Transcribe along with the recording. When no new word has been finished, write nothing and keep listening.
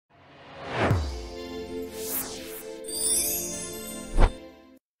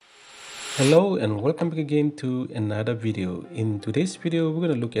Hello and welcome back again to another video. In today's video, we're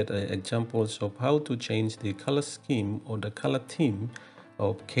going to look at examples of how to change the color scheme or the color theme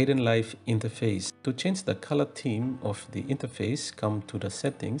of Kdenlive interface. To change the color theme of the interface, come to the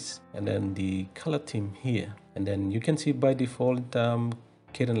settings and then the color theme here. And then you can see by default,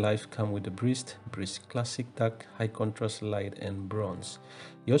 Kdenlive come with the breeze classic, dark, high contrast, light and bronze.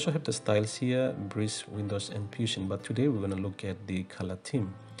 You also have the styles here, breeze, windows and fusion, but today we're going to look at the color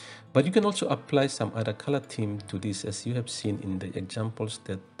theme. But you can also apply some other color theme to this, as you have seen in the examples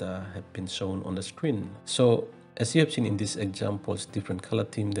that have been shown on the screen. So as you have seen in these examples, different color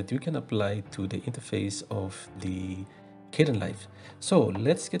theme that you can apply to the interface of the Kdenlive. So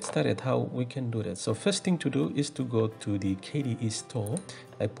let's get started how we can do that. So first thing to do is to go to the KDE Store.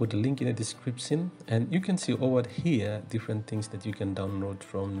 I put the link in the description and you can see over here different things that you can download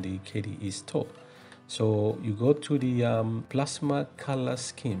from the KDE Store. So you go to the plasma color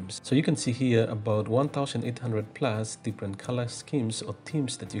schemes. So you can see here about 1,800 plus different color schemes or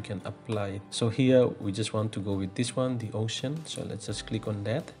themes that you can apply. So here we just want to go with this one, the ocean. So let's just click on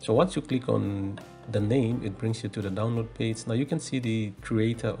that. So once you click on the name, it brings you to the download page. Now you can see the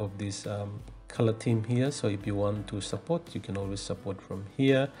creator of this color theme here. So if you want to support, you can always support from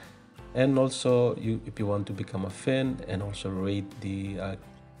here. And also if you want to become a fan and also rate the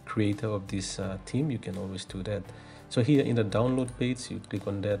creator of this theme, you can always do that. So here in the download page, you click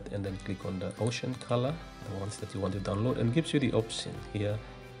on that and then click on the ocean color, the ones that you want to download, and gives you the option here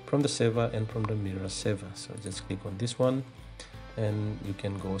from the saver and from the mirror saver. So just click on this one and you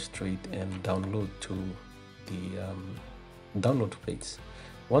can go straight and download to the download page.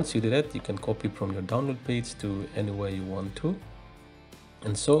 Once you do that, you can copy from your download page to anywhere you want to.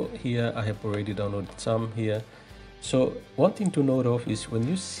 And so here I have already downloaded some here. So one thing to note of is when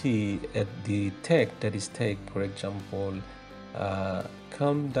you see at the tag that is tagged, for example,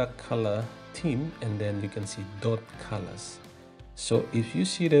 come dark color theme, and then you can see dot colors. So if you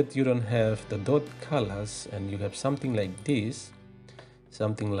see that you don't have the dot colors and you have something like this,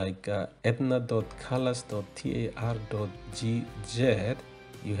 something like etna.colors.tar.gz,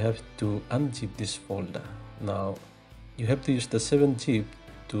 you have to unzip this folder. Now you have to use the 7-zip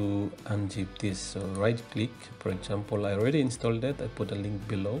to unzip this. So right click, for example, I already installed that. I put a link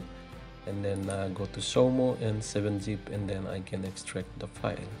below, and then go to Somo and 7-zip, and then I can extract the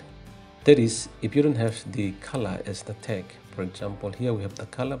file. That is, if you don't have the color as the tag. For example, here we have the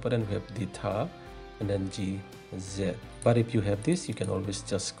color, but then we have the tar and then GZ. But if you have this, you can always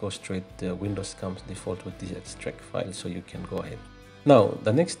just go straight. The Windows comes default with this extract file, so you can go ahead. Now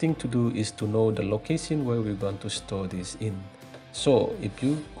the next thing to do is to know the location where we're going to store this in. So if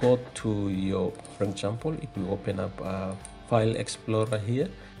you go to your, for example, if you open up a file explorer here,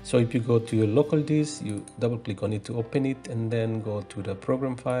 so if you go to your local disk, you double click on it to open it, and then go to the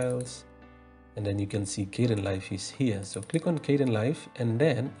program files, and then you can see Kdenlive is here. So click on Kdenlive, and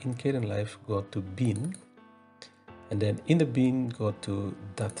then in Kdenlive go to bin, and then in the bin go to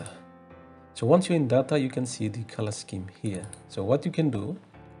data. So once you're in data, you can see the color scheme here. So what you can do,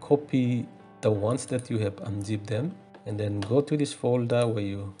 copy the ones that you have unzipped them, and then go to this folder where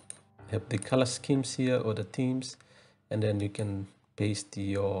you have the color schemes here or the themes, and then you can paste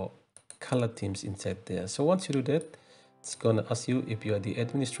your color themes inside there. So once you do that, it's gonna ask you if you are the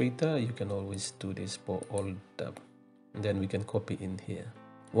administrator. You can always do this for all the, and then we can copy in here.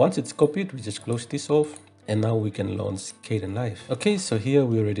 Once it's copied, we just close this off, and now we can launch Kdenlive. Okay, so here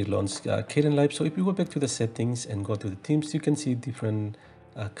we already launched Kdenlive. So if you go back to the settings and go to the themes, you can see different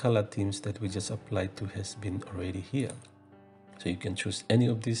color themes that we just applied to has been already here. So you can choose any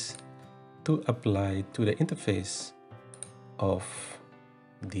of these to apply to the interface of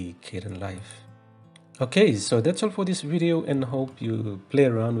the Kdenlive. Okay, so that's all for this video, and hope you play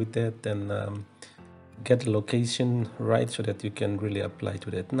around with that and get the location right so that you can really apply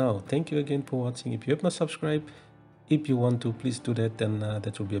to that. Now, thank you again for watching. If you have not subscribed, if you want to, please do that, and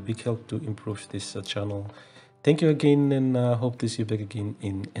that will be a big help to improve this channel. Thank you again, and hope to see you back again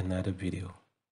in another video.